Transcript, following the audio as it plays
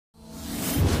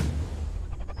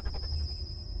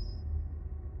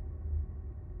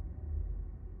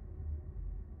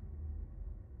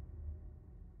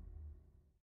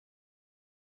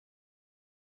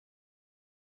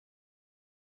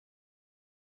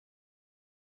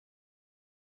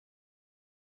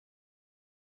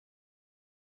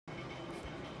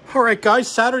All right, guys,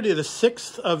 Saturday the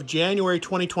 6th of January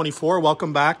 2024.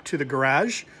 Welcome back to the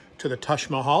garage, to the Tush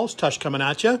Mahals. Tush coming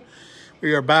at you.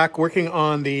 We are back working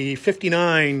on the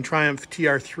 59 Triumph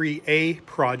TR3A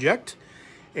project,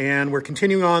 and we're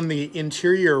continuing on the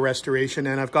interior restoration,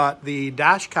 and I've got the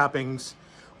dash cappings,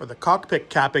 or the cockpit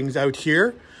cappings, out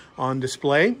here on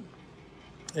display,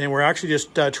 and we're actually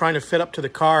just trying to fit up to the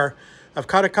car. I've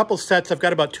cut a couple sets. I've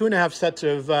got about 2.5 sets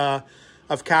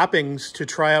of cappings to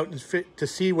try out and fit, to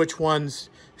see which ones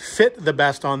fit the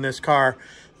best on this car.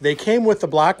 They came with the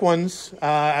black ones,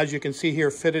 as you can see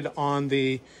here, fitted on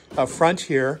the front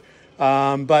here.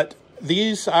 But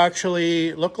these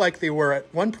actually look like they were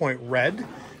at one point red,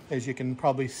 as you can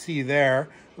probably see there.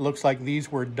 It looks like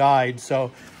these were dyed.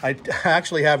 So I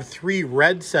actually have 3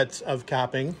 red sets of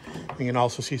capping. You can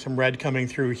also see some red coming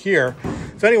through here.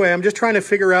 So anyway, I'm just trying to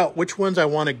figure out which ones I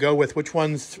want to go with, which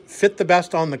ones fit the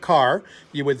best on the car.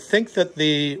 You would think that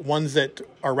the ones that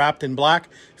are wrapped in black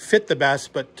fit the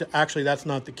best, but actually that's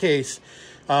not the case.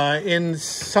 In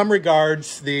some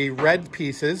regards, the red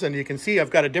pieces, and you can see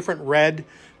I've got a different red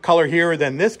color here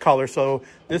than this color. So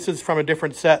this is from a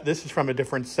different set, this is from a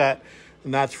different set,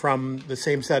 and that's from the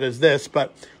same set as this.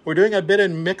 But we're doing a bit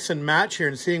of mix and match here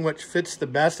and seeing what fits the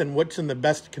best and what's in the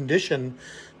best condition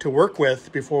to work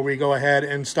with before we go ahead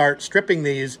and start stripping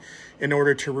these in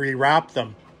order to rewrap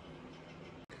them.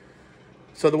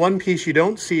 So the one piece you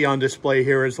don't see on display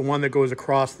here is the one that goes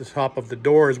across the top of the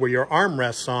doors where your arm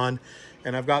rests on,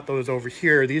 and I've got those over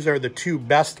here. These are the 2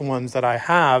 best ones that I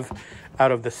have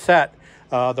out of the set.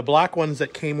 The black ones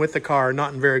that came with the car are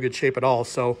not in very good shape at all,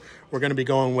 so we're going to be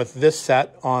going with this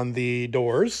set on the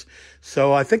doors.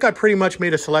 So I think I pretty much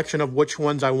made a selection of which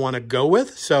ones I want to go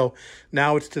with. So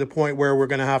now it's to the point where we're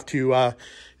going to have to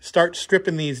start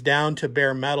stripping these down to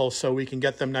bare metal so we can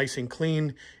get them nice and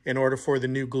clean in order for the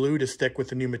new glue to stick with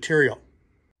the new material.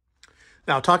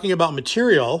 Now, talking about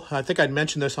material, I think I'd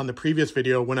mentioned this on the previous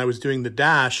video when I was doing the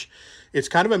dash. It's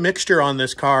kind of a mixture on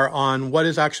this car on what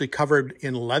is actually covered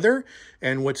in leather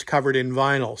and what's covered in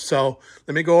vinyl. So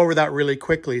let me go over that really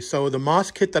quickly. So the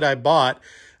Moss kit that I bought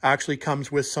actually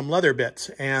comes with some leather bits,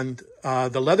 and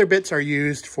the leather bits are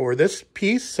used for this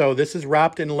piece. So this is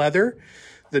wrapped in leather.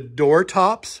 The door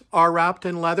tops are wrapped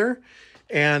in leather,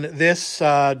 and this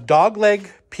dog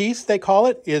leg piece, they call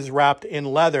it, is wrapped in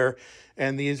leather.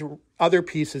 And these other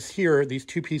pieces here, these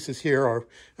 2 pieces here, or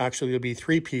actually it'll be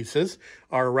 3 pieces,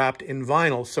 are wrapped in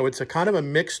vinyl. So it's a kind of a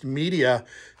mixed media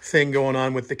thing going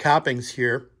on with the cappings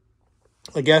here.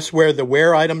 I guess where the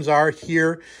wear items are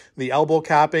here, the elbow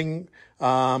capping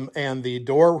and the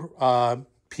door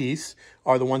piece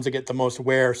are the ones that get the most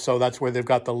wear. So that's where they've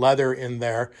got the leather in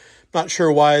there. Not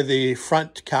sure why the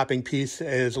front capping piece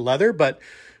is leather, but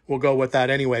we'll go with that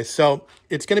anyway. So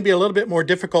it's going to be a little bit more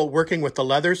difficult working with the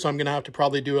leather, so I'm going to have to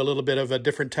probably do a little bit of a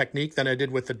different technique than I did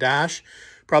with the dash.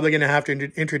 Probably going to have to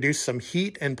introduce some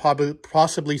heat and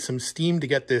possibly some steam to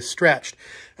get this stretched.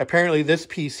 Apparently this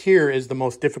piece here is the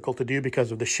most difficult to do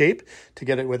because of the shape, to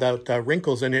get it without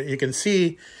wrinkles in it. You can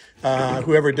see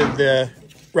whoever did the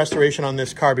restoration on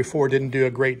this car before didn't do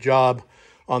a great job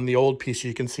on the old piece.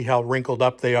 You can see how wrinkled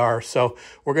up they are. So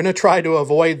we're going to try to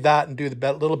avoid that and do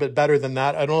a little bit better than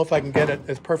that. I don't know if I can get it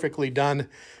as perfectly done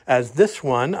as this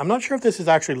one. I'm not sure if this is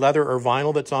actually leather or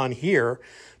vinyl that's on here,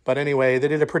 but anyway, they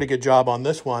did a pretty good job on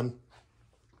this one.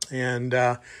 And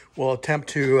we'll attempt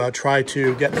to try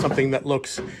to get something that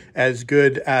looks as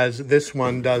good as this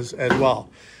one does as well.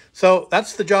 So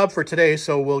that's the job for today.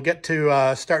 So we'll get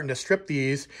to starting to strip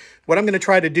these. What I'm going to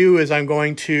try to do is I'm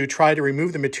going to try to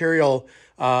remove the material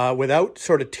without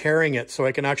sort of tearing it, so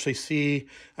I can actually see.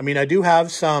 I mean, I do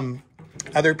have some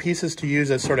other pieces to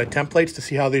use as sort of templates to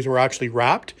see how these were actually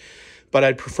wrapped, but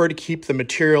I'd prefer to keep the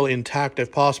material intact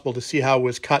if possible to see how it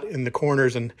was cut in the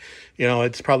corners. And, you know,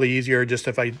 it's probably easier just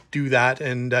if I do that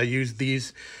and use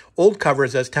these old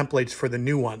covers as templates for the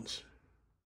new ones.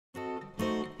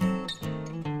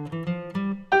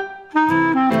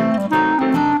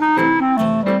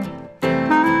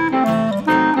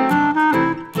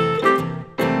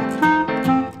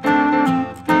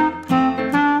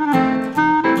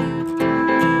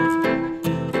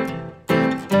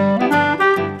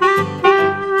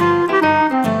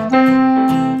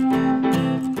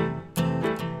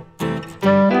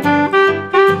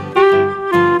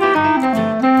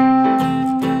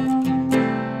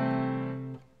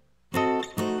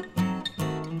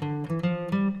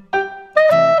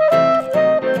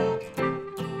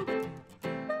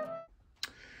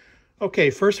 Okay,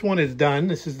 first one is done.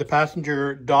 This is the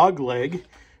passenger dog leg.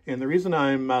 And the reason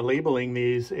I'm labeling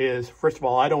these is, first of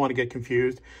all, I don't want to get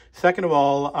confused. Second of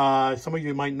all, some of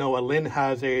you might know Lynn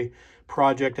has a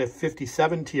project, a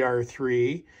 57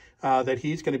 TR3 that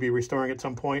he's going to be restoring at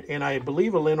some point. And I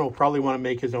believe Alin will probably want to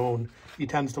make his own. He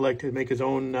tends to like to make his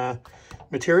own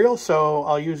material. So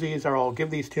I'll use these, or I'll give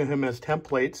these to him as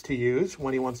templates to use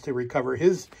when he wants to recover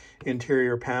his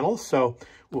interior panels. So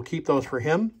we'll keep those for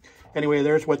him. Anyway,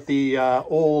 there's what the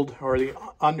old, or the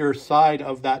underside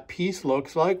of that piece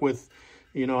looks like, with,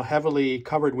 you know, heavily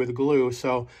covered with glue.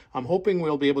 So I'm hoping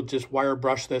we'll be able to just wire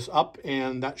brush this up,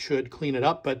 and that should clean it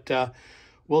up. But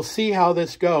we'll see how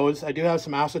this goes. I do have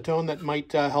some acetone that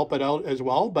might help it out as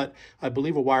well, but I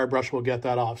believe a wire brush will get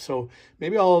that off. So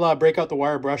maybe I'll break out the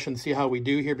wire brush and see how we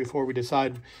do here before we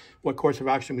decide what course of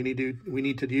action we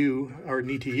need to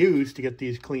use to get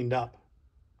these cleaned up.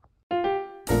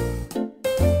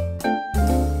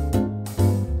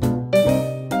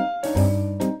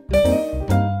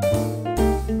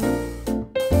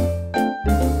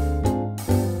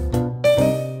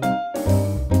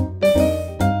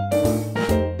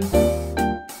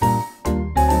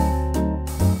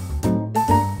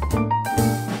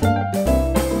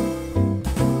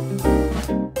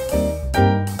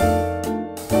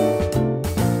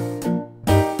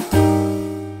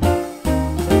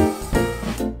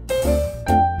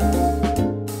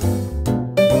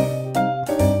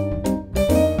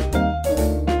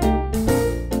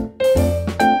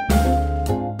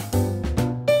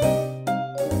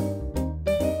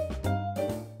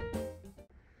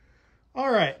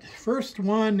 All right, first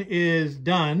one is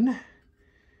done,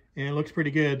 and it looks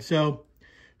pretty good. So,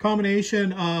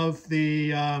 combination of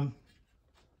the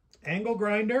angle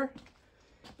grinder,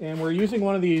 and we're using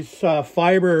one of these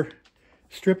fiber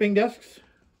stripping discs,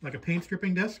 like a paint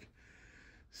stripping disc.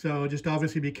 So just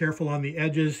obviously be careful on the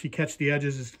edges. You catch the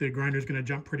edges, the grinder's going to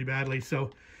jump pretty badly.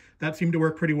 So that seemed to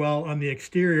work pretty well on the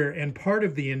exterior and part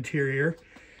of the interior.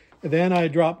 Then I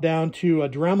dropped down to a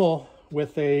Dremel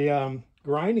with a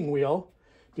grinding wheel,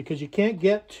 because you can't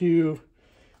get to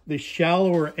the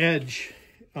shallower edge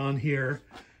on here.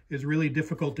 Is really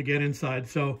difficult to get inside.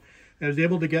 So I was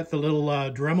able to get the little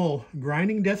Dremel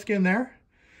grinding disc in there.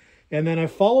 And then I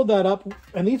followed that up,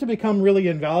 and these have become really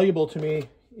invaluable to me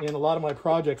in a lot of my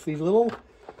projects. These little,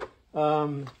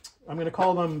 I'm going to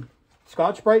call them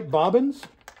Scotch-Brite bobbins.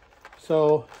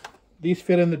 So these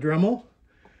fit in the Dremel,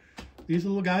 these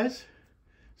little guys.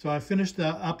 So I finished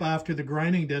up after the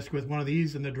grinding disc with one of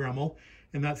these in the Dremel,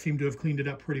 and that seemed to have cleaned it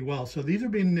up pretty well. So these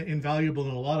have been invaluable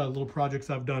in a lot of little projects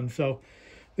I've done. So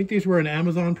I think these were an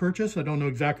Amazon purchase. I don't know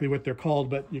exactly what they're called,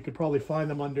 but you could probably find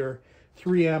them under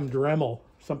 3M Dremel,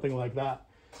 something like that.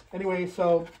 Anyway,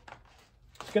 so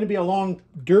it's going to be a long,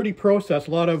 dirty process.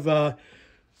 A lot of, I'm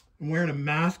wearing a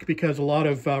mask because a lot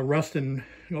of rust and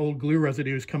old glue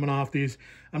residue is coming off these.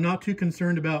 I'm not too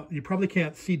concerned about, you probably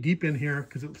can't see deep in here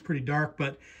because it's pretty dark,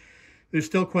 but there's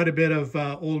still quite a bit of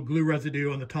old glue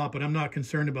residue on the top, but I'm not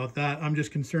concerned about that. I'm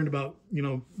just concerned about, you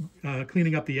know,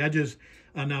 cleaning up the edges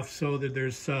enough so that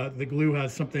there's the glue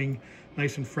has something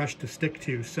nice and fresh to stick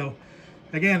to. So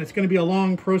again, it's going to be a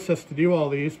long process to do all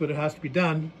these, but it has to be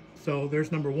done. So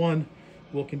there's number one.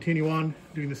 We'll continue on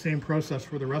doing the same process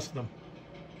for the rest of them.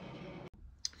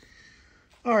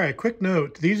 All right, quick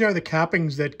note. These are the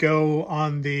cappings that go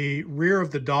on the rear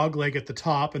of the dog leg at the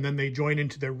top, and then they join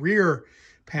into the rear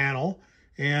panel.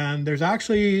 And there's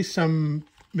actually some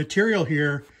material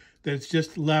here that's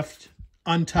just left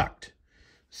untucked.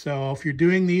 So if you're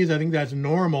doing these, I think that's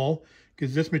normal,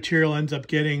 because this material ends up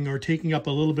getting or taking up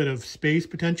a little bit of space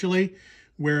potentially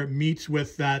where it meets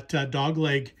with that dog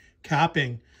leg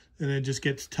capping, and it just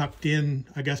gets tucked in,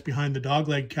 I guess, behind the dog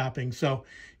leg capping. So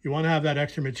you want to have that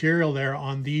extra material there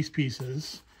on these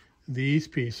pieces.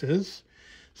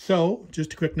 So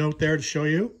just a quick note there to show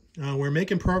you. We're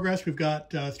making progress. We've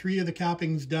got 3 of the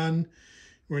cappings done.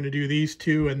 We're going to do these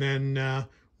 2, and then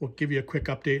we'll give you a quick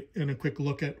update and a quick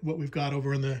look at what we've got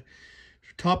over in the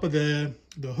top of the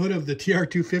hood of the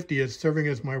TR250 is serving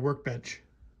as my workbench.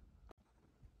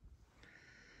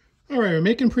 All right, we're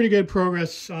making pretty good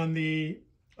progress on the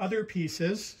other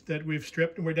pieces that we've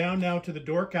stripped, and we're down now to the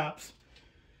door caps,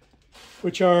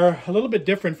 which are a little bit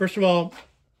different. First of all,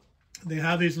 they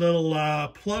have these little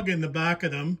plug in the back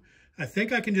of them. I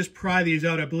think I can just pry these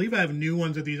out. I believe I have new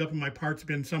ones of these up in my parts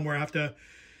bin somewhere. I have to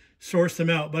source them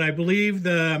out, but I believe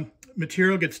the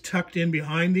material gets tucked in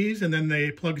behind these, and then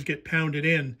the plugs get pounded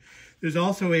in. There's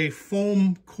also a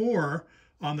foam core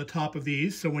on the top of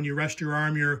these, so when you rest your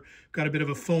arm, you've got a bit of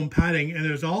a foam padding. And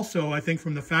there's also, I think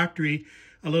from the factory,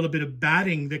 a little bit of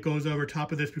batting that goes over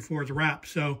top of this before it's wrapped.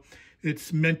 So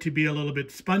it's meant to be a little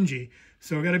bit spongy.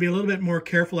 So we've got to be a little bit more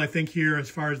careful, I think, here as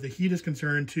far as the heat is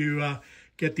concerned to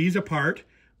get these apart.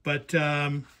 But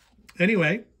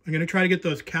anyway, I'm going to try to get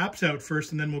those caps out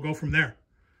first, and then we'll go from there.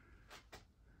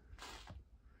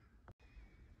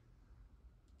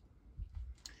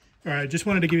 All right, just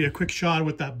wanted to give you a quick shot of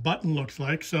what that button looks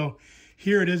like. So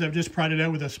here it is. I've just pried it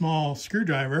out with a small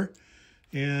screwdriver,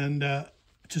 and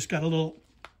just got a little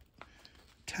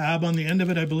tab on the end of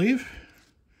it, I believe.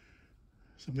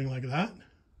 Something like that.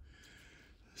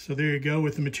 So there you go,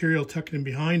 with the material tucked in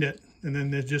behind it. And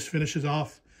then it just finishes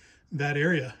off that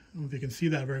area. I don't know if you can see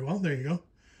that very well. There you go.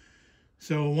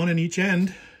 So one in each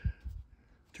end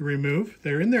to remove.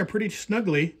 They're in there pretty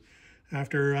snugly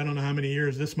after I don't know how many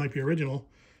years. This might be original.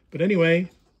 But anyway,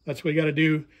 that's what you got to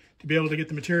do to be able to get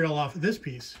the material off of this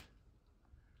piece.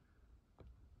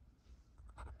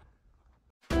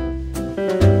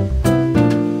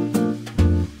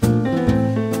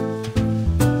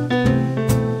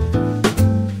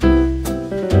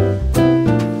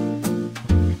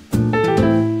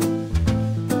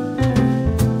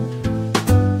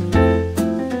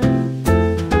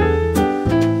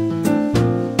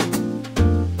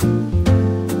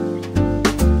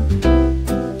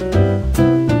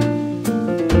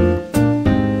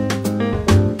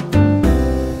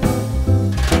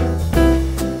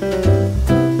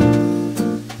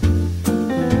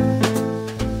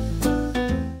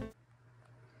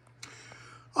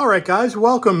 All right, guys,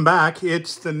 welcome back.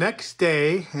 It's the next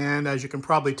day, and as you can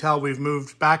probably tell, we've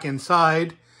moved back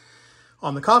inside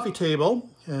on the coffee table,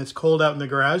 and it's cold out in the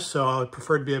garage, so I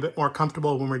prefer to be a bit more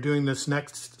comfortable when we're doing this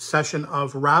next session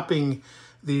of wrapping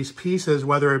these pieces,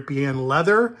 whether it be in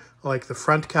leather, like the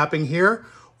front capping here,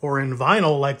 or in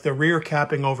vinyl, like the rear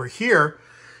capping over here.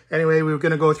 Anyway, we're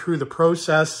going to go through the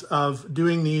process of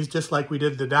doing these just like we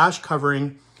did the dash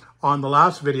covering on the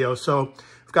last video. So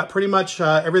we've got pretty much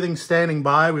everything standing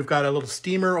by. We've got a little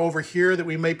steamer over here that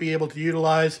we might be able to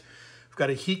utilize. We've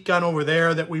got a heat gun over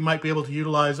there that we might be able to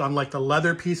utilize on like the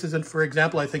leather pieces. And for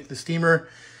example, I think the steamer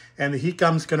and the heat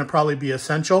gun's going to probably be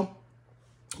essential.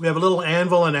 We have a little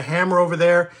anvil and a hammer over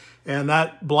there. And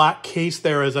that black case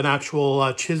there is an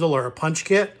actual chisel or a punch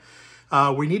kit.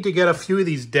 We need to get a few of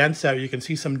these dents out. You can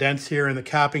see some dents here in the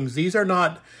cappings. These are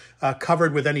not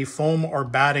covered with any foam or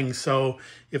batting, so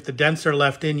if the dents are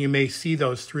left in, you may see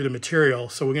those through the material.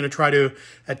 So we're going to try to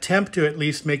attempt to at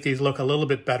least make these look a little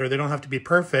bit better. They don't have to be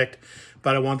perfect,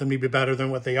 but I want them to be better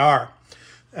than what they are.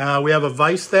 We have a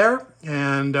vise there,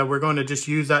 and we're going to just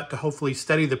use that to hopefully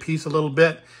steady the piece a little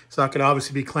bit. It's not going to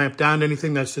obviously be clamped down to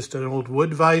anything. That's just an old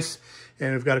wood vise.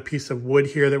 And we've got a piece of wood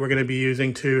here that we're going to be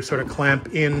using to sort of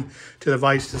clamp in to the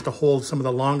vise just to hold some of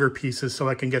the longer pieces so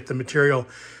I can get the material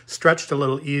stretched a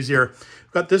little easier.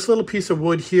 We've got this little piece of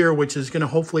wood here, which is going to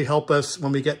hopefully help us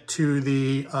when we get to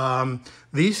the,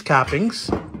 these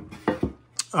cappings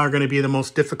are going to be the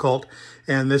most difficult.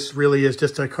 And this really is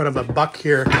just a kind of a buck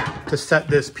here to set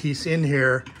this piece in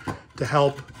here to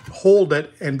help hold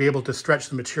it and be able to stretch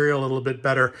the material a little bit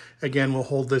better. Again, we'll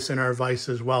hold this in our vise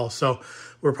as well. So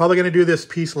we're probably going to do this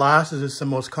piece last, as it's the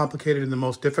most complicated and the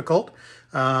most difficult.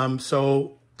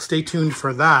 So stay tuned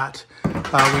for that.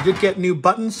 We did get new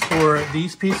buttons for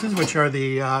these pieces, which are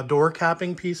the door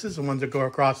capping pieces, the ones that go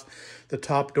across the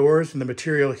top doors. And the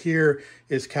material here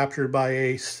is captured by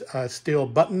a steel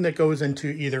button that goes into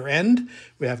either end.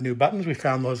 We have new buttons. We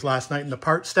found those last night in the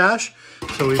part stash.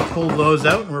 So we pulled those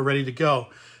out and we're ready to go.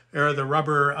 There are the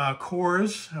rubber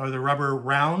cores, or the rubber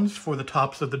rounds for the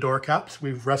tops of the door caps.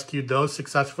 We've rescued those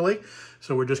successfully,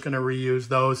 so we're just going to reuse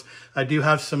those. I do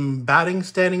have some batting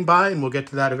standing by, and we'll get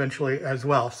to that eventually as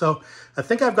well. So I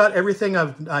think I've got everything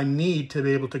I need to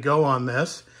be able to go on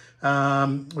this.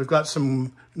 We've got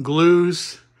some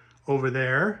glues over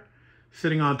there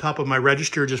sitting on top of my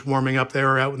register, just warming up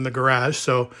there out in the garage.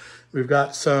 So we've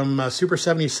got some Super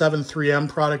 77 3M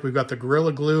product. We've got the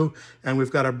Gorilla Glue, and we've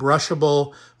got a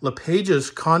brushable LePage's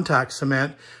contact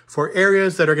cement for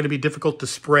areas that are going to be difficult to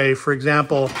spray. For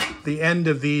example, the end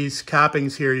of these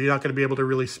cappings here, you're not going to be able to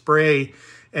really spray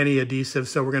any adhesive.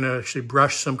 So we're going to actually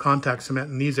brush some contact cement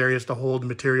in these areas to hold the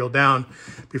material down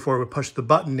before we push the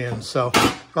button in. So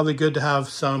probably good to have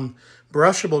some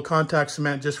brushable contact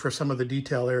cement just for some of the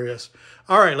detail areas.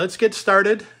 All right, let's get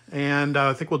started. And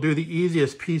I think we'll do the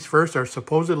easiest piece first, or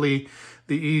supposedly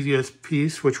the easiest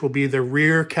piece, which will be the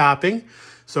rear capping.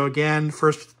 So again,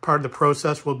 first part of the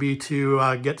process will be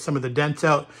to get some of the dents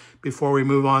out before we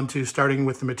move on to starting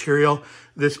with the material.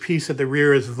 This piece at the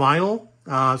rear is vinyl,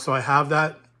 so I have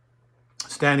that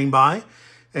standing by.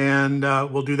 And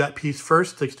we'll do that piece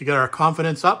first to get our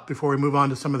confidence up before we move on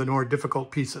to some of the more difficult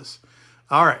pieces.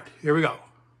 All right, here we go.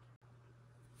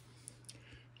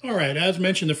 All right, as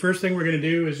mentioned, the first thing we're going to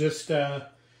do is just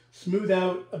smooth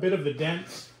out a bit of the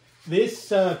dents.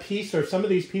 This piece, or some of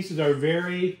these pieces, are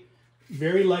very,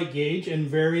 very light gauge and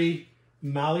very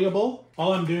malleable.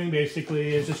 All I'm doing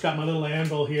basically is just got my little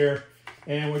anvil here,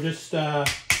 and we're just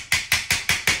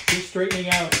straightening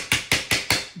out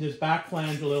this back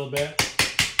flange a little bit.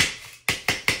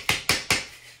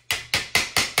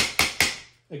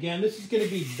 Again, this is going to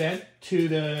be bent to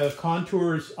the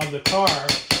contours of the car.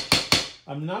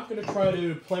 I'm not going to try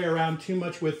to play around too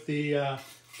much with the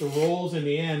rolls in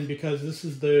the end because this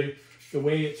is the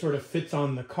way it sort of fits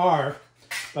on the car.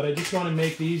 But I just want to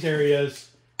make these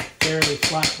areas fairly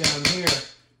flat down here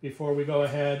before we go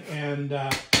ahead and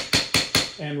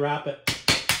wrap it.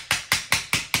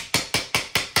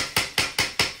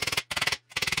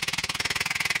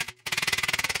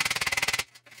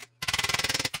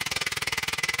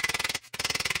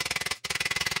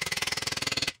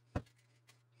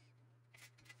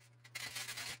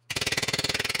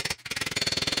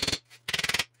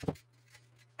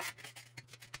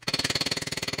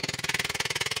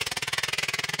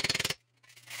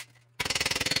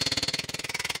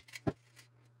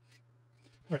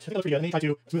 All right, so I think that looks pretty good. And then you try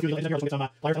to smooth through these edges here. Also get some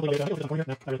pliers a little bit. I think I'll put this on the corner here.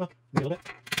 No, that really well. Maybe a little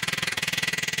bit.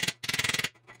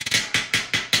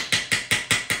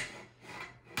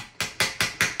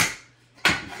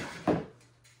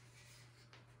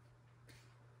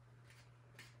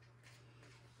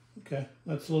 Okay,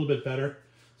 that's a little bit better.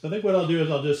 So I think what I'll do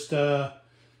is I'll just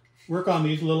work on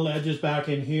these little edges back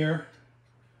in here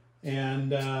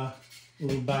and a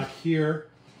little back here.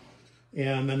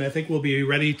 And then I think we'll be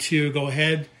ready to go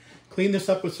ahead, clean this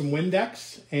up with some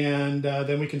Windex, and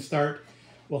then we can start.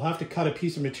 We'll have to cut a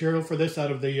piece of material for this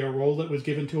out of the roll that was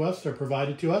given to us or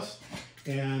provided to us.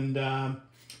 And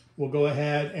we'll go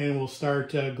ahead and we'll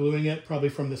start gluing it probably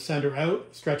from the center out,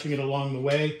 stretching it along the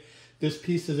way. This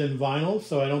piece is in vinyl,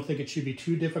 so I don't think it should be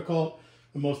too difficult.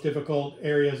 The most difficult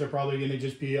areas are probably going to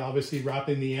just be obviously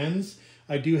wrapping the ends.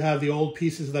 I do have the old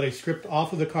pieces that I stripped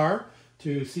off of the car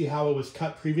to see how it was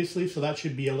cut previously, so that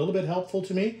should be a little bit helpful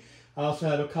to me. I also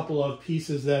have a couple of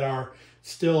pieces that are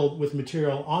still with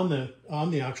material on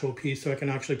the actual piece, so I can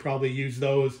actually probably use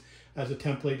those as a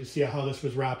template to see how this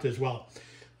was wrapped as well.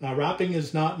 Now, wrapping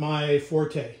is not my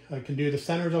forte. I can do the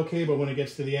centers okay, but when it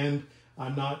gets to the end,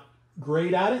 I'm not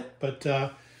great at it,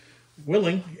 but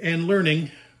willing and learning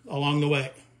along the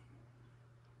way.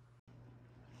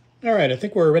 All right, I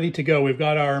think we're ready to go. We've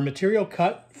got our material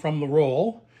cut from the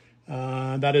roll.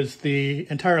 That is the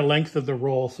entire length of the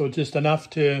roll, so just enough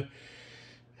to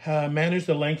manage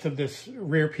the length of this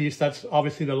rear piece. That's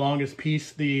obviously the longest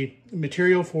piece. The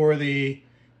material for the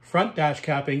front dash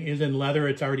capping is in leather.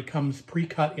 It already comes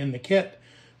pre-cut in the kit,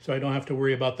 so I don't have to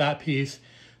worry about that piece.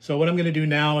 So what I'm going to do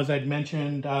now, as I'd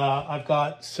mentioned, I've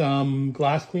got some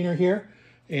glass cleaner here,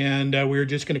 and we're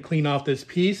just going to clean off this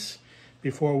piece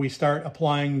before we start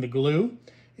applying the glue.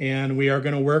 And we are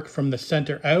going to work from the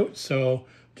center out, so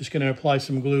just going to apply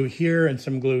some glue here and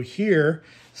some glue here,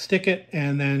 stick it,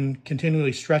 and then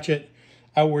continually stretch it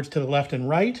outwards to the left and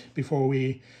right before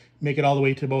we make it all the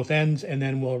way to both ends, and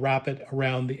then we'll wrap it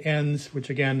around the ends,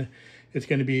 which again, it's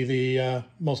going to be the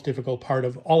most difficult part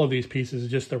of all of these pieces,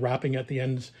 just the wrapping at the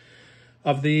ends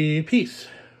of the piece.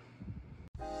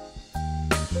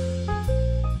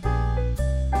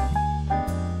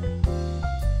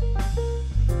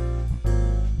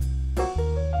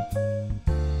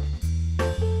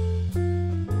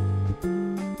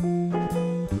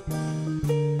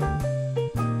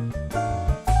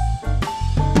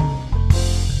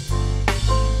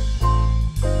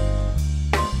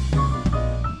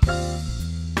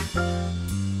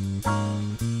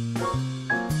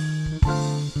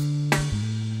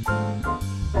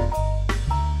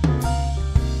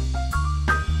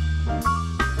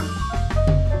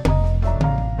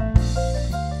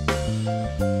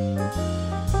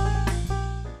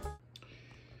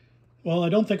 Well, I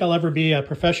don't think I'll ever be a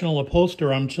professional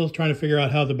upholsterer. I'm still trying to figure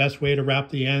out how the best way to wrap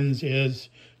the ends is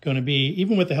going to be.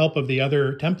 Even with the help of the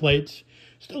other templates,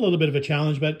 still a little bit of a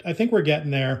challenge, but I think we're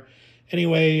getting there.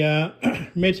 Anyway,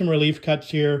 made some relief cuts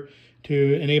here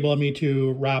to enable me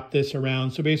to wrap this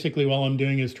around. So basically all I'm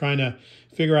doing is trying to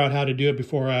figure out how to do it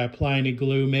before I apply any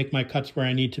glue, make my cuts where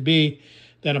I need to be,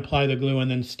 then apply the glue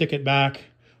and then stick it back,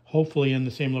 hopefully in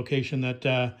the same location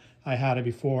that I had it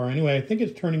before. Anyway, I think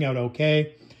it's turning out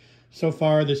okay. So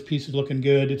far, this piece is looking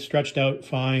good. It's stretched out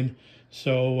fine.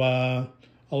 So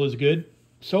all is good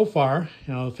so far.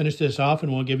 I'll finish this off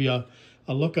and we'll give you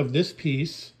a look of this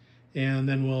piece. And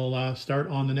then we'll start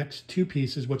on the next two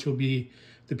pieces, which will be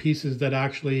the pieces that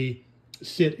actually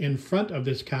sit in front of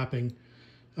this capping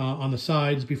on the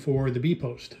sides before the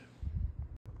B-post.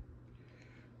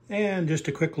 And just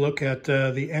a quick look at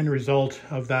the end result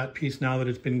of that piece now that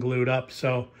it's been glued up.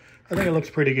 So I think it looks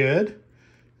pretty good.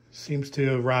 Seems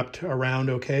to have wrapped around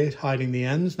okay, hiding the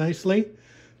ends nicely.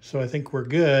 So I think we're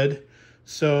good.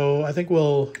 So I think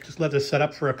we'll just let this set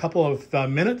up for a couple of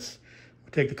minutes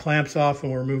take the clamps off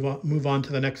and we'll move on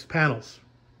to the next panels.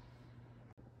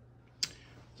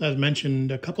 As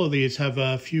mentioned, a couple of these have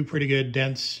a few pretty good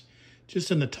dents just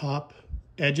in the top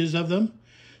edges of them.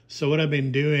 So what I've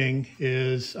been doing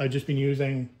is I've just been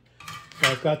using,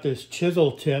 I've got this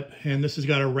chisel tip, and this has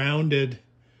got a rounded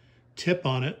tip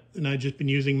on it, and I've just been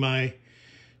using my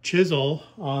chisel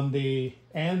on the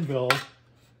anvil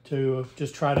to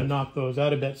just try to knock those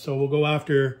out a bit. So we'll go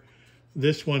after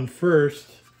this one first,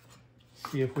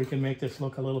 see if we can make this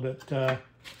look a little bit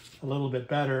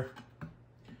better.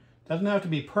 Doesn't have to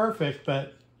be perfect,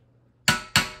 but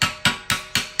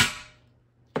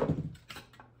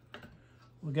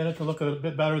we'll get it to look a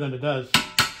bit better than it does.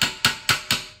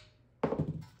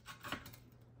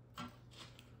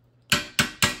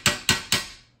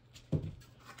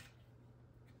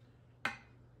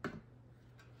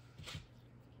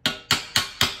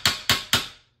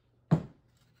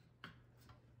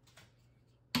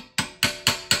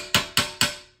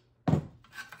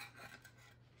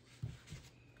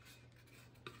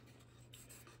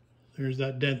 There's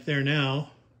that dent there now.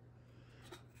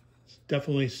 It's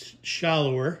definitely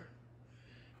shallower.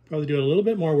 Probably do a little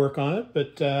bit more work on it,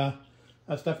 but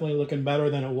that's definitely looking better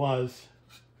than it was.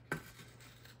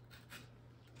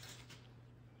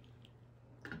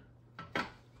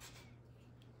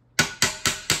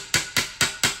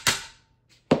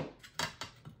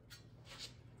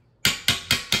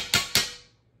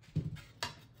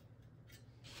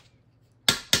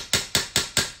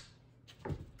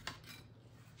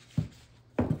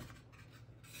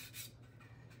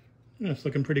 It's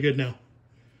looking pretty good now.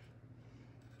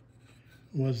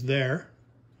 Was there.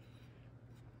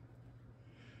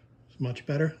 It's much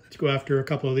better. Let's go after a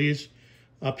couple of these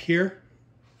up here.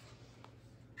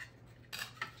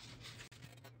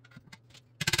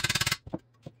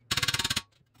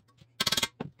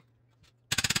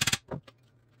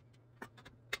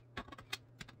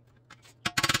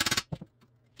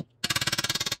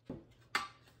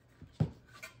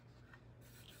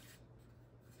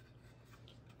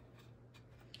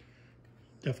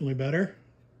 Definitely better.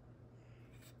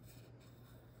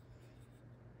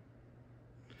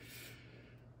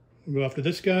 We'll go after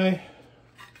this guy.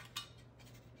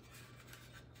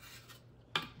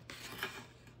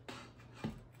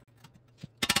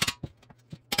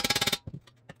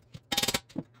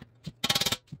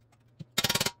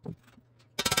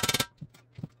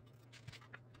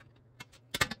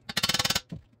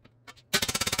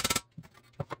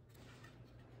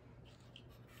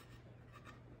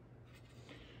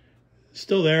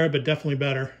 Still there, but definitely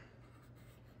better.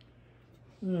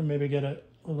 Maybe get it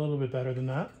a little bit better than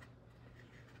that.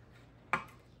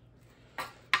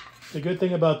 The good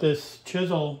thing about this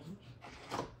chisel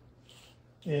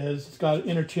is it's got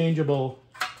interchangeable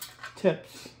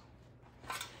tips.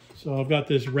 So I've got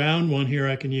this round one here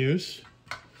I can use.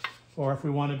 Or if we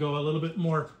want to go a little bit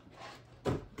more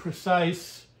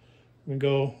precise, we can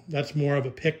go, that's more of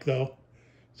a pick though.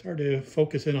 It's hard to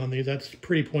focus in on these, that's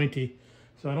pretty pointy.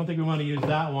 So I don't think we want to use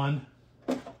that one.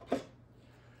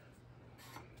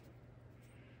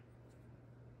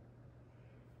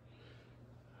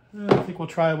 I think we'll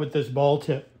try it with this ball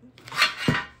tip.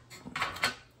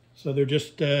 So they're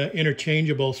just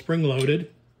interchangeable, spring-loaded.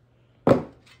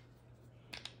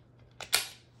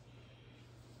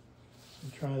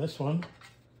 Try this one.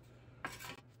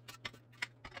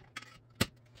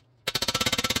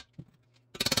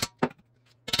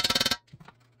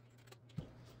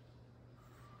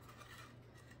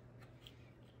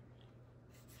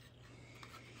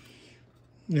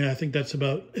 Yeah, I think that's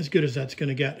about as good as that's going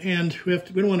to get. And we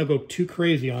don't want to go too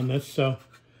crazy on this, so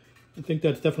I think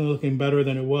that's definitely looking better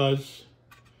than it was.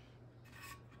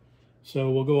 So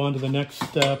we'll go on to the next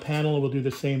panel. We'll do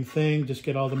the same thing, just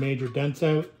get all the major dents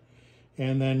out,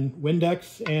 and then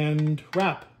Windex and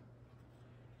wrap.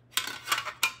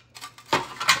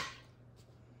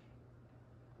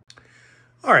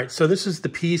 All right, so this is the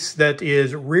piece that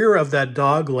is rear of that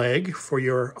dog leg for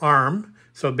your arm.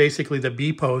 So basically the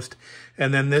B-post,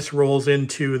 and then this rolls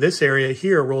into this area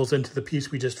here, rolls into the piece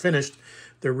we just finished,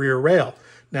 the rear rail.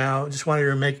 Now, just wanted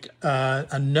to make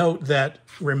a note that,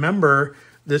 remember,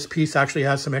 this piece actually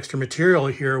has some extra material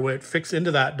here where it fixed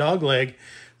into that dog leg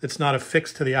that's not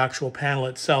affixed to the actual panel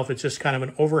itself. It's just kind of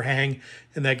an overhang,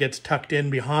 and that gets tucked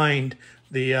in behind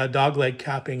the dog leg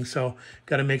capping. So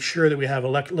got to make sure that we have a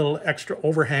little extra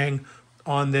overhang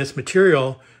on this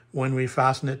material when we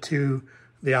fasten it to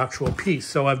the actual piece.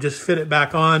 So I've just fit it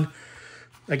back on,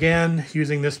 again,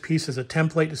 using this piece as a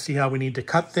template to see how we need to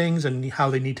cut things and how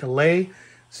they need to lay.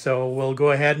 So we'll go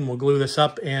ahead and we'll glue this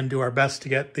up and do our best to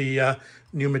get the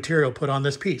new material put on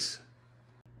this piece.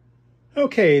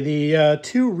 Okay, the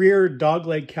two rear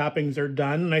dogleg cappings are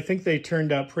done, and I think they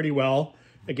turned out pretty well.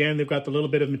 Again, they've got the little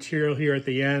bit of material here at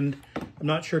the end. I'm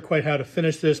not sure quite how to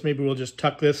finish this. Maybe we'll just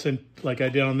tuck this in like I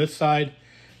did on this side.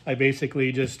 I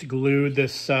basically just glued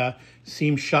this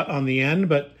seam shut on the end,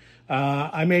 but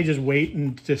I may just wait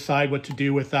and decide what to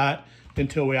do with that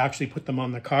until we actually put them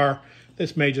on the car.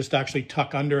 This may just actually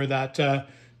tuck under that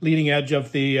leading edge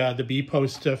of the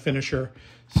B-post finisher.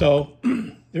 So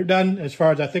they're done as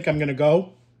far as I think I'm going to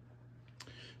go.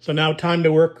 So now time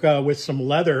to work with some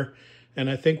leather, and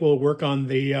I think we'll work on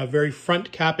the very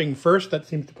front capping first. That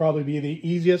seems to probably be the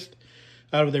easiest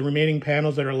out of the remaining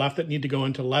panels that are left that need to go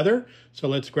into leather. So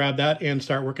let's grab that and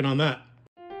start working on that.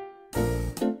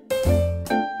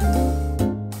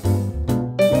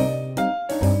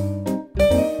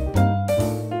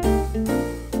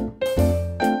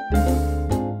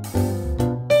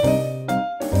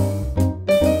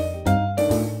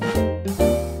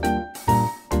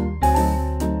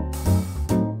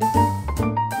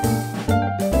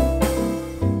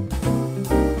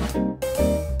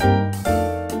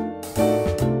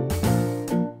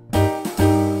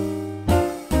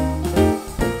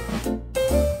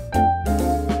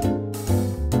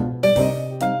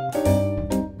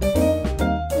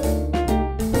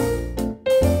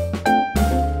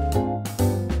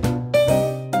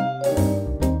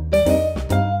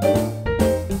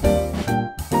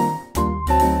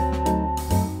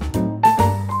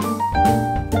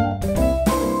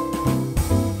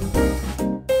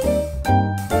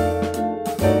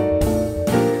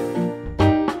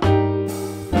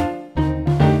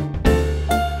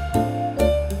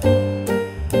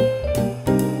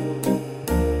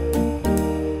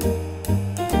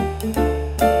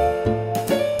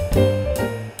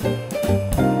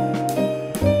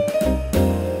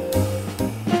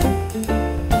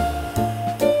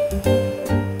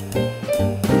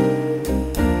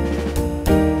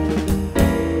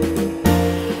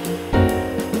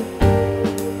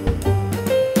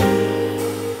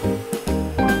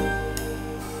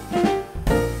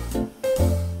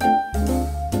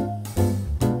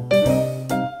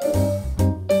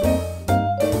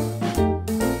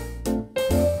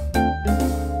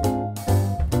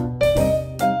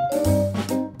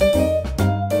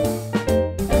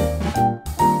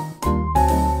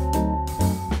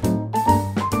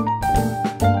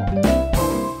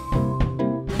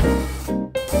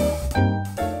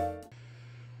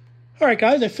 All right,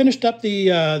 guys, I finished up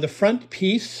the front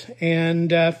piece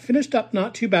and finished up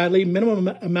not too badly.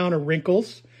 Minimum amount of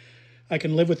wrinkles. I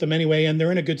can live with them anyway, and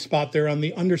they're in a good spot there on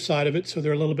the underside of it, so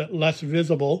they're a little bit less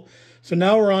visible. So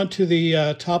now we're on to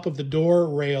the top of the door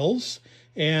rails.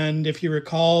 And if you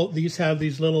recall, these have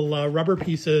these little rubber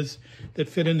pieces that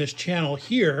fit in this channel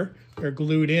here. They're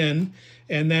glued in.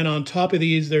 And then on top of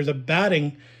these, there's a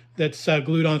batting that's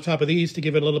glued on top of these to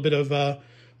give it a little bit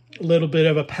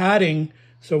of a padding.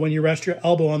 So when you rest your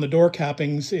elbow on the door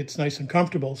cappings, it's nice and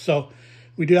comfortable. So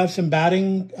we do have some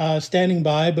batting standing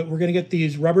by, but we're going to get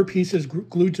these rubber pieces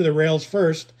glued to the rails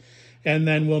first, and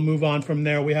then we'll move on from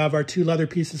there. We have our two leather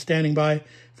pieces standing by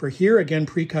for here, again,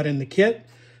 pre-cut in the kit.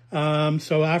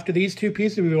 So after these two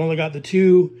pieces, we've only got the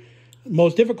two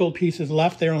most difficult pieces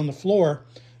left there on the floor.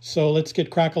 So let's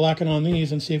get crack-a-lacking on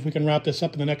these and see if we can wrap this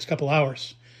up in the next couple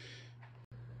hours.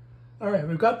 All right,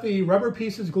 we've got the rubber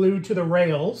pieces glued to the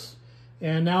rails.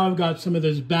 And now I've got some of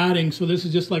this batting. So this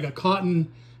is just like a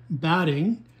cotton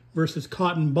batting versus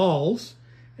cotton balls.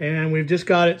 And we've just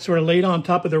got it sort of laid on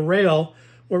top of the rail.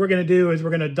 What we're going to do is we're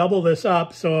going to double this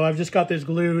up. So I've just got this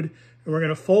glued, and we're going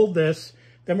to fold this.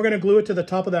 Then we're going to glue it to the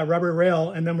top of that rubber rail,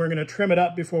 and then we're going to trim it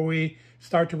up before we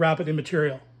start to wrap it in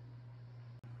material.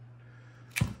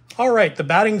 All right, the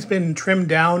batting's been trimmed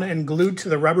down and glued to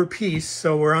the rubber piece.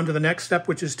 So we're on to the next step,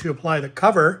 which is to apply the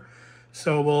cover.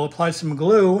 So we'll apply some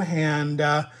glue, and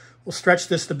we'll stretch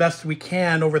this the best we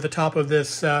can over the top of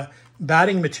this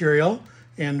batting material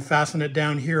and fasten it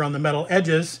down here on the metal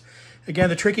edges. Again,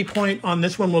 the tricky point on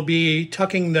this one will be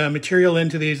tucking the material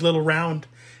into these little round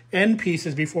end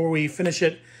pieces before we finish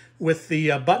it with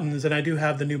the buttons, and I do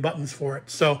have the new buttons for it.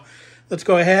 So let's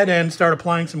go ahead and start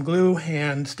applying some glue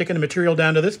and sticking the material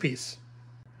down to this piece.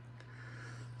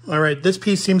 All right, this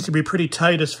piece seems to be pretty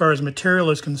tight as far as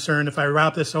material is concerned. If I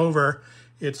wrap this over,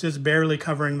 it's just barely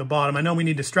covering the bottom. I know we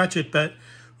need to stretch it, but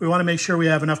we want to make sure we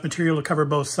have enough material to cover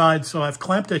both sides. So I've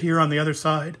clamped it here on the other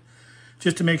side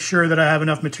just to make sure that I have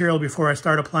enough material before I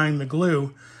start applying the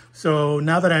glue. So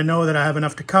now that I know that I have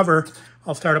enough to cover,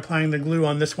 I'll start applying the glue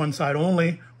on this one side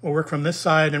only. We'll work from this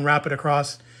side and wrap it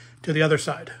across to the other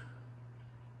side.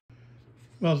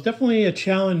 Well, it's definitely a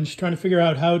challenge trying to figure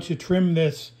out how to trim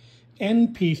this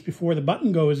end piece before the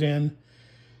button goes in.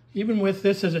 even with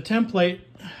this as a template,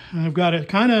 I've got it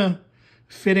kind of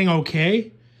fitting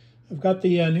okay. I've got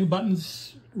the new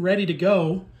buttons ready to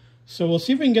go. So we'll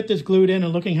see if we can get this glued in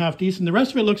and looking half decent. The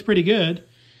rest of it looks pretty good.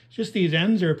 Just these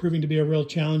ends are proving to be a real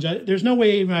challenge. There's no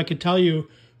way even I could tell you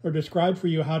or describe for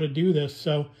you how to do this.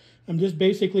 So I'm just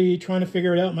basically trying to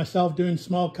figure it out myself, doing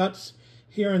small cuts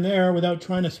here and there without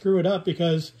trying to screw it up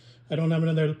because I don't have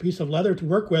another piece of leather to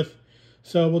work with.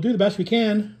 So we'll do the best we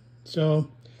can. So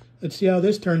let's see how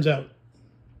this turns out.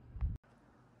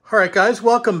 All right, guys,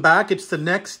 welcome back. It's the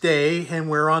next day, and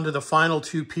we're on to the final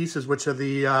two pieces, which are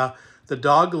the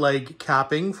dog leg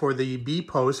capping for the B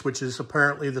post, which is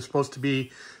apparently supposed to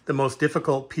be the most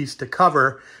difficult piece to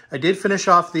cover. I did finish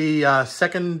off the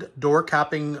second door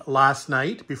capping last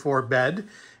night before bed,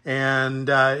 and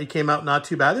it came out not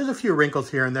too bad. There's a few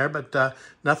wrinkles here and there, but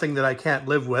nothing that I can't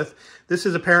live with. This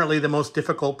is apparently the most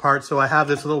difficult part, so I have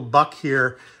this little buck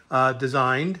here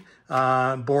designed,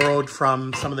 borrowed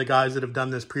from some of the guys that have done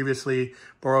this previously,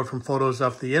 borrowed from photos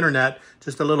off the internet.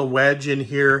 Just a little wedge in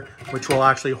here, which will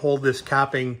actually hold this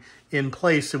capping in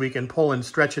place so we can pull and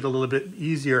stretch it a little bit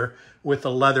easier with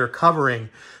the leather covering.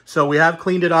 So we have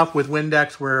cleaned it off with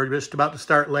Windex. We're just about to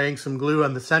start laying some glue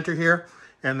on the center here,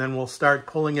 and then we'll start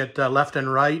pulling it left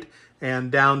and right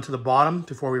and down to the bottom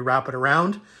before we wrap it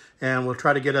around. And we'll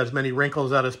try to get as many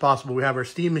wrinkles out as possible. We have our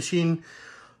steam machine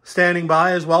standing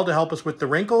by as well to help us with the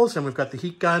wrinkles, and we've got the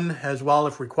heat gun as well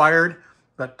if required,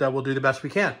 but we'll do the best we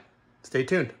can. Stay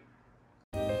tuned.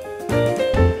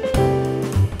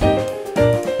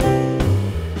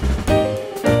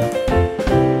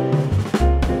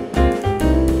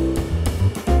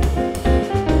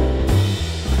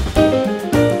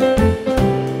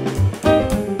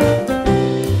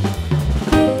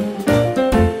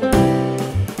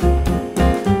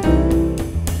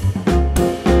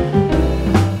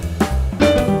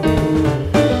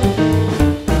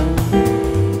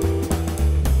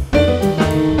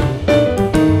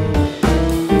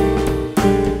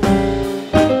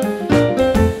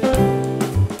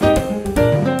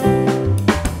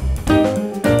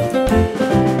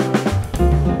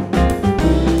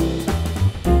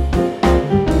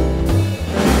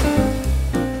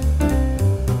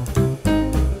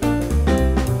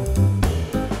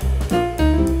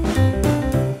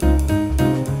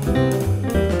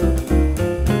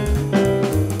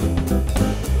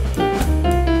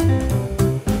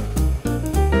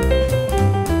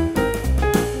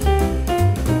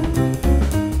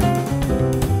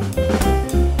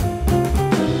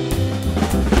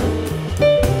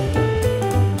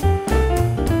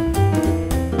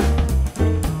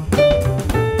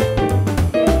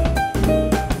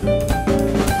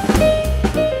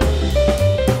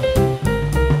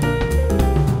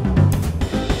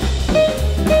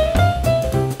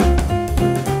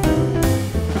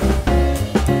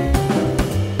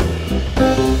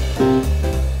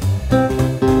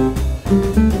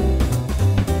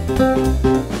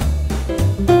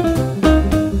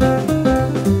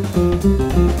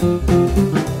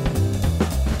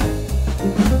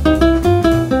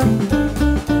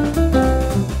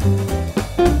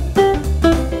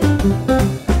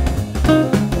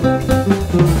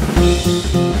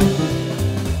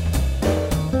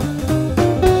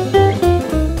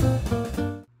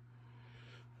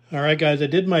 All right, guys, I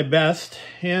did my best,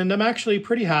 and I'm actually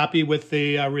pretty happy with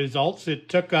the results. It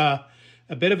took a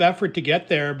bit of effort to get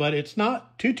there, but it's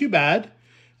not too bad.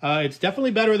 It's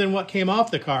definitely better than what came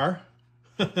off the car.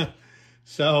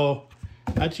 So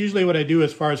that's usually what I do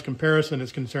as far as comparison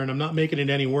is concerned. I'm not making it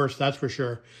any worse, that's for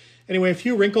sure. Anyway, a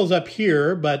few wrinkles up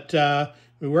here, but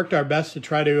we worked our best to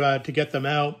try to get them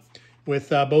out with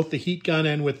both the heat gun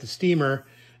and with the steamer.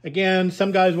 Again,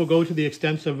 some guys will go to the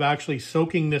extent of actually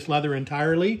soaking this leather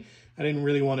entirely. I didn't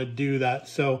really want to do that.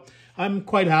 So I'm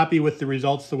quite happy with the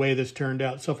results the way this turned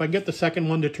out. So if I can get the second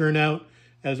one to turn out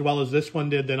as well as this one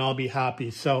did, then I'll be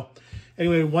happy. So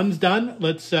anyway, one's done.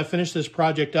 Let's finish this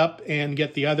project up and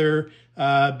get the other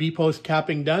B-post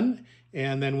capping done.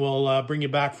 And then we'll bring you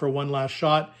back for one last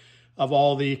shot of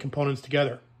all the components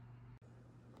together.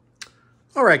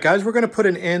 All right, guys, we're going to put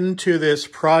an end to this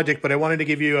project, but I wanted to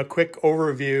give you a quick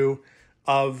overview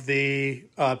of the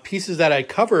pieces that I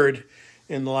covered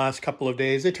in the last couple of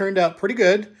days. They turned out pretty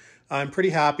good. I'm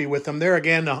pretty happy with them. They're,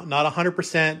 again, not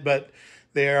 100%, but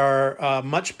they are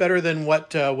much better than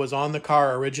what was on the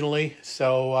car originally.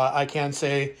 So I can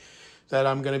say that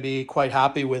I'm going to be quite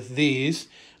happy with these.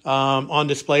 On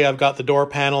display, I've got the door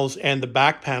panels and the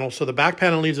back panel. So the back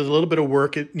panel needs a little bit of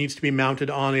work. It needs to be mounted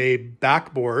on a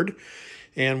backboard,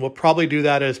 and we'll probably do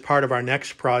that as part of our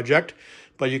next project.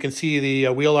 But you can see the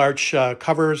wheel arch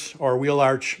covers or wheel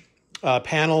arch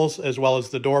panels as well as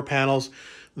the door panels.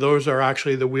 Those are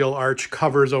actually the wheel arch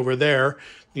covers over there.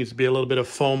 Needs to be a little bit of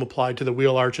foam applied to the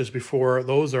wheel arches before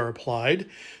those are applied.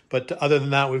 But other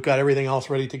than that, we've got everything else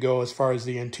ready to go as far as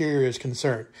the interior is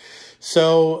concerned.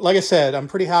 So, like I said, I'm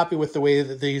pretty happy with the way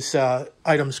that these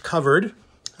items covered.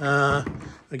 I'll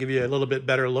give you a little bit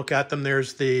better look at them.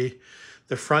 There's the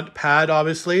front pad,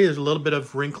 obviously. There's a little bit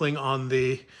of wrinkling on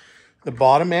the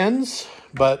bottom ends,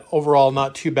 but overall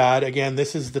not too bad. Again,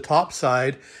 this is the top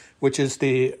side, which is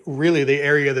really the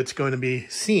area that's going to be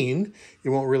seen.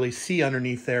 You won't really see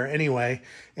underneath there anyway.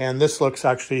 And this looks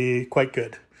actually quite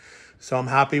good. So I'm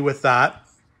happy with that.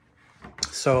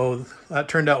 So that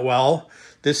turned out well.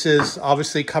 This is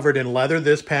obviously covered in leather,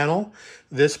 this panel.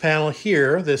 This panel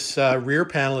here, this rear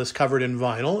panel is covered in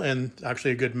vinyl, and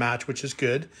actually a good match, which is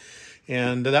good.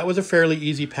 And that was a fairly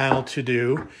easy panel to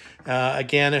do.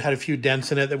 Again, it had a few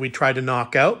dents in it that we tried to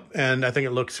knock out, and I think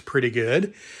it looks pretty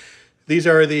good. These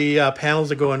are the panels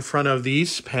that go in front of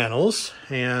these panels,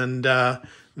 and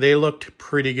they looked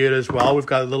pretty good as well. We've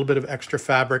got a little bit of extra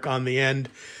fabric on the end,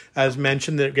 as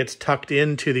mentioned, that gets tucked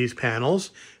into these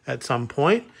panels at some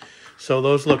point. So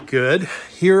those look good.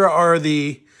 Here are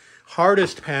the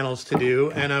hardest panels to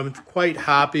do, and I'm quite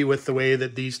happy with the way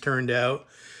that these turned out.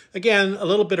 Again, a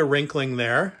little bit of wrinkling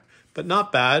there, but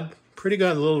not bad. Pretty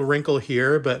good, a little wrinkle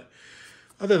here, but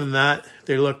other than that,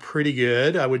 they look pretty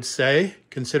good, I would say,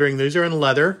 considering these are in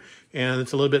leather, and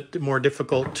it's a little bit more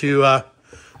difficult to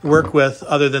work with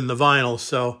other than the vinyl.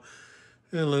 So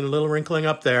a little wrinkling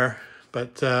up there,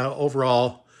 but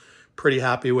overall, pretty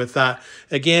happy with that.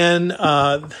 Again,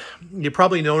 you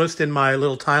probably noticed in my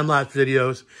little time-lapse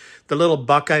videos, the little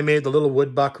buck I made, the little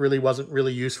wood buck, really wasn't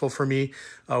really useful for me.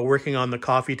 Working on the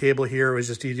coffee table here, it was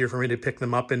just easier for me to pick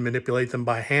them up and manipulate them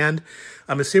by hand.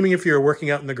 I'm assuming if you're working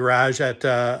out in the garage at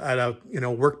a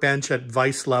workbench at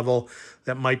vice level,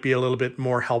 that might be a little bit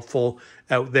more helpful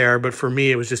out there. But for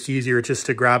me, it was just easier just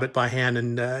to grab it by hand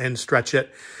and stretch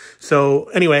it. So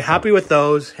anyway, happy with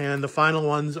those. And the final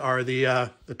ones are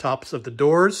the tops of the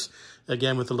doors,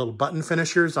 again with the little button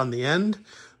finishers on the end.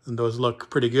 And those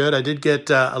look pretty good. I did get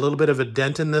a little bit of a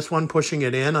dent in this one, pushing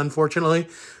it in, unfortunately.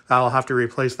 I'll have to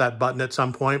replace that button at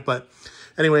some point. But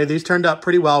anyway, these turned out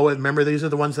pretty well. Remember, these are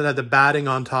the ones that had the batting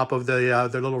on top of their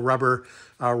little rubber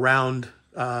round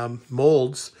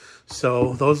molds.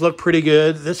 So those look pretty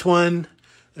good. This one,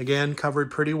 again,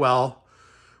 covered pretty well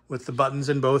with the buttons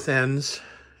in both ends.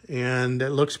 And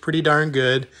it looks pretty darn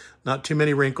good. Not too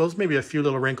many wrinkles, maybe a few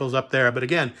little wrinkles up there. But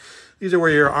again, these are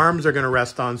where your arms are going to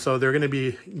rest on, so they're going to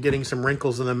be getting some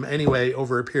wrinkles in them anyway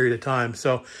over a period of time.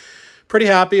 So pretty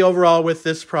happy overall with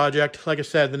this project. Like I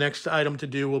said, the next item to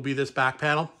do will be this back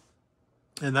panel,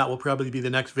 and that will probably be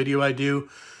the next video I do.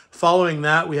 Following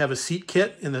that, we have a seat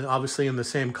kit, obviously in the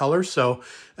same color. So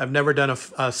I've never done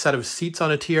a set of seats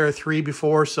on a TR3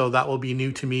 before, so that will be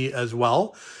new to me as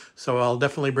well. So I'll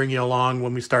definitely bring you along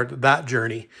when we start that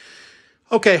journey.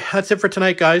 Okay, that's it for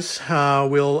tonight, guys.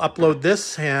 We'll upload this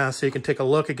so you can take a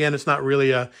look. Again, it's not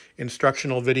really a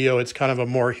instructional video. It's kind of a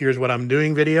more here's what I'm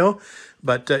doing video,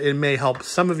 but it may help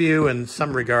some of you in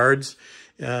some regards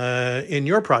in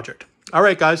your project. All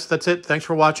right, guys, that's it. Thanks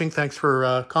for watching. Thanks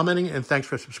for commenting, and thanks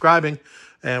for subscribing.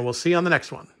 And we'll see you on the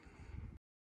next one.